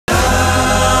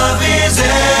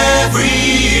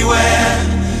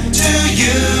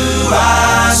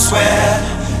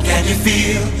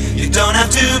feel you don't have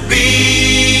to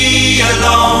be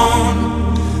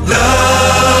alone.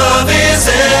 Love is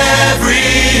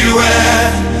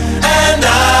everywhere, and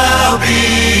I'll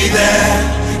be there.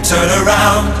 Turn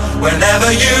around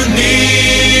whenever you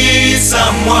need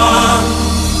someone.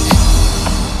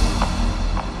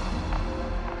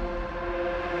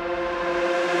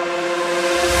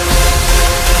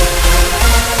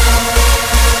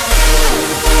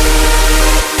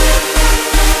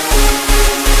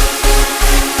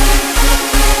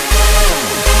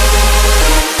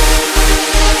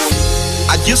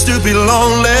 Used to be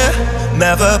lonely,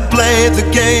 never played the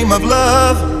game of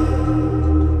love.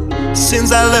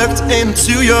 Since I looked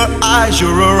into your eyes,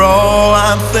 you're all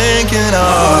I'm thinking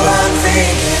of.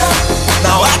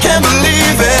 Now I can't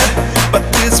believe it, but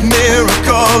this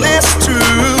miracle is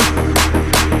true.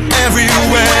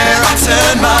 Everywhere I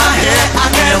turn my head, I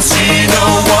can't see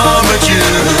no one but you.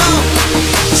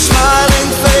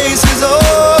 Smiling faces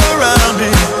all around me,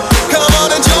 come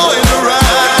on and join the ride.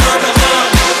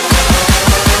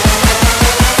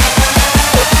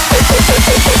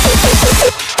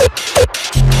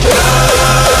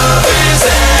 Love is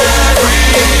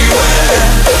everywhere,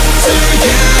 to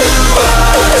you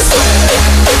I swear.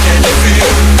 Can you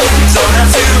feel you don't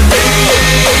have to be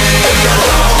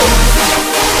alone?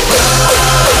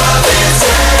 Love is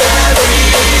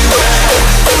everywhere,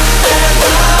 and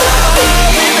I'll be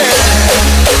there.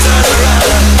 Turn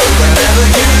around whenever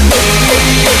you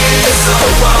need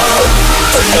someone.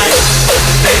 Tonight,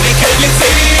 baby, can you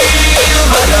feel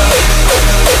my love?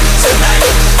 Tonight,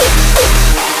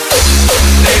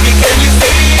 baby, can you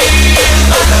feel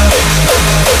my love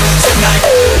tonight?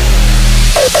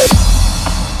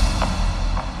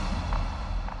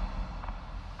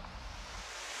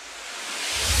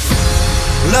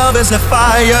 Love is a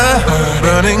fire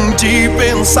burning deep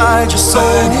inside your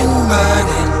soul.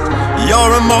 Your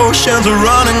emotions are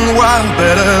running wild,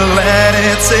 better let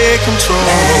it take control.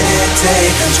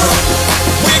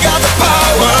 We got the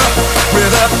power, we're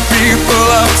the people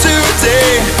of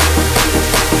today.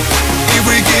 If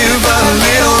we give a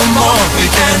little more, we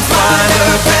can find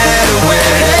a better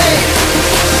way.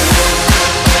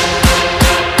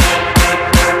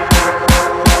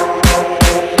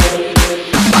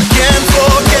 I can't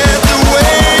forget the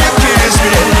way you kiss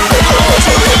me. I want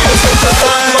to hear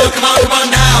sometimes. Come on, come on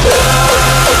now.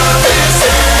 Love is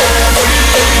everywhere,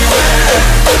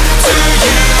 to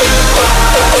you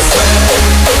I swear.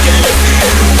 Can you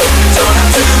feel you don't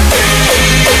have to be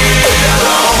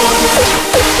alone?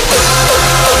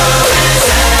 Love is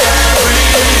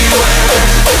everywhere,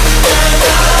 and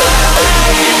I'll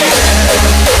be there.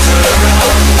 Turn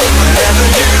around whenever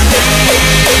you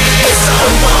need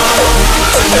someone.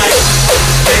 Tonight,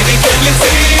 baby, can you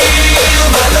feel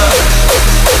my love?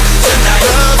 Tonight,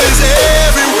 love is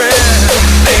everywhere.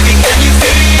 Baby, can you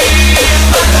feel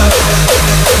my love?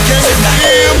 Can you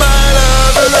feel my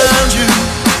love around you?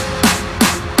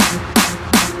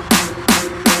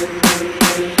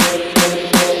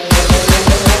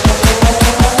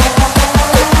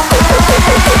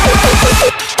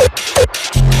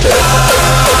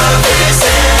 Love is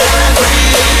everywhere,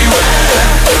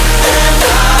 and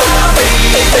I'll be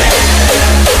there.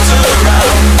 Turn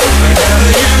around whenever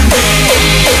you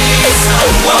need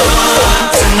someone.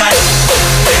 Tonight,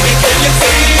 baby, can you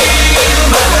feel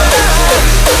my love?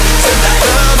 Tonight,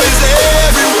 love is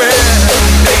everywhere.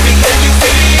 Baby, can you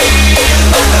feel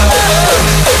my love?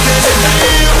 Can you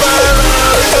feel my love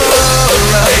all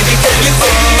around? Baby, can you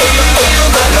feel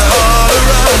my love all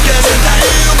around? Can you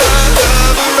feel my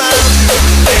love around you?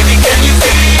 Baby, can you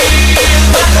feel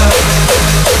my love?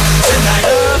 Tonight,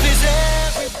 love is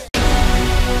everywhere.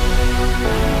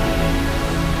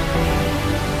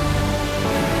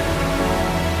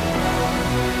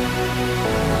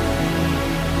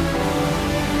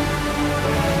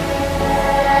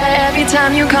 Every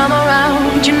time you come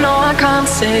around, you know I can't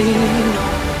say no.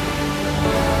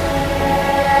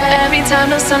 Every time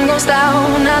the sun goes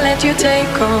down, I let you take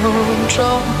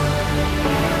control.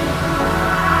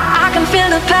 I can feel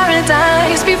the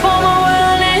paradise before my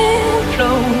world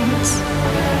implodes.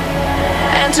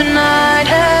 And tonight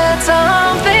had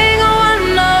something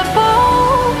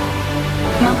wonderful.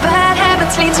 My bad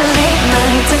habits lead to late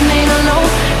nights and being alone.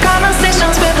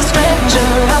 Conversations with a stranger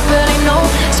I barely know.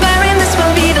 Swearing this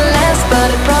will be the last,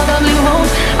 but it probably won't.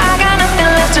 I got nothing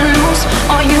left to lose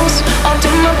or use, or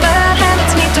do my bad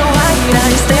habits need to hide?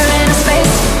 I stare into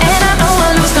space, and I know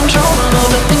I lose control of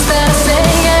the things that I say.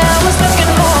 Yeah, I was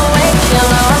looking for a way, yeah,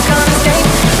 now I can't escape.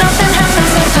 Nothing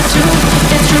happens left to do.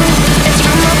 It's true, it's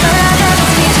true. My bad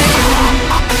habits lead to you.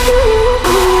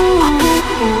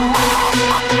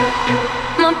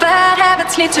 My bad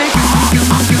habits lead to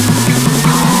you.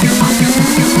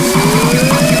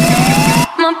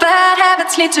 My bad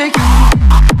habits lead to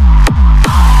you.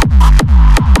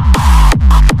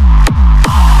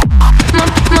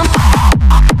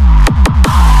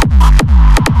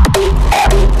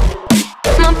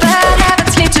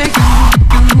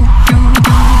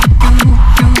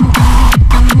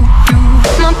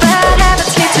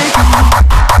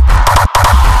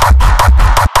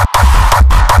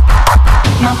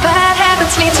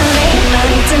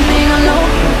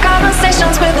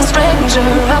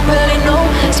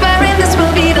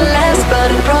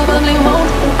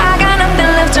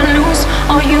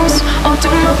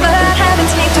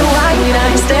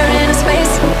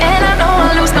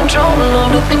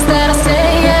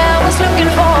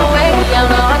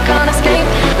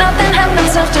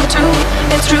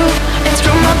 It's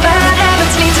true, my bad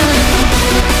habits lead to you.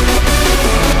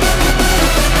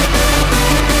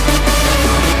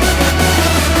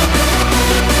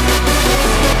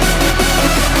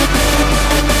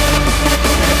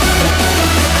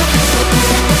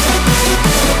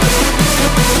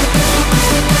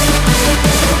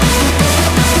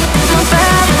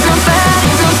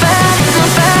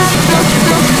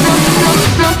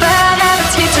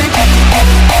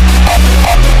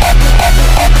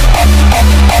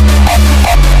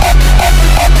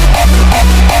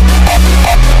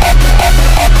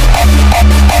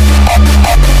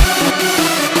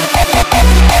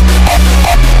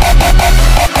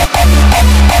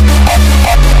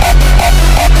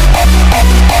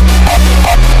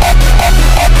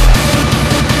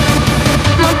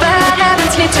 My bad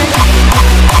habits lead to you.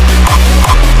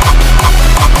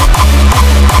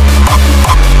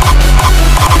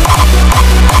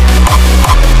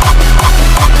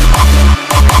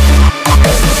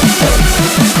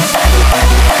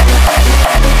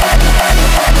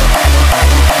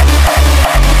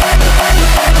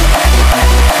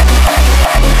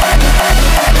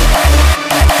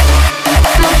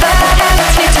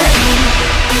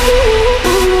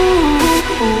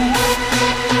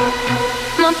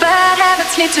 My bad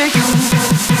habits lead to you.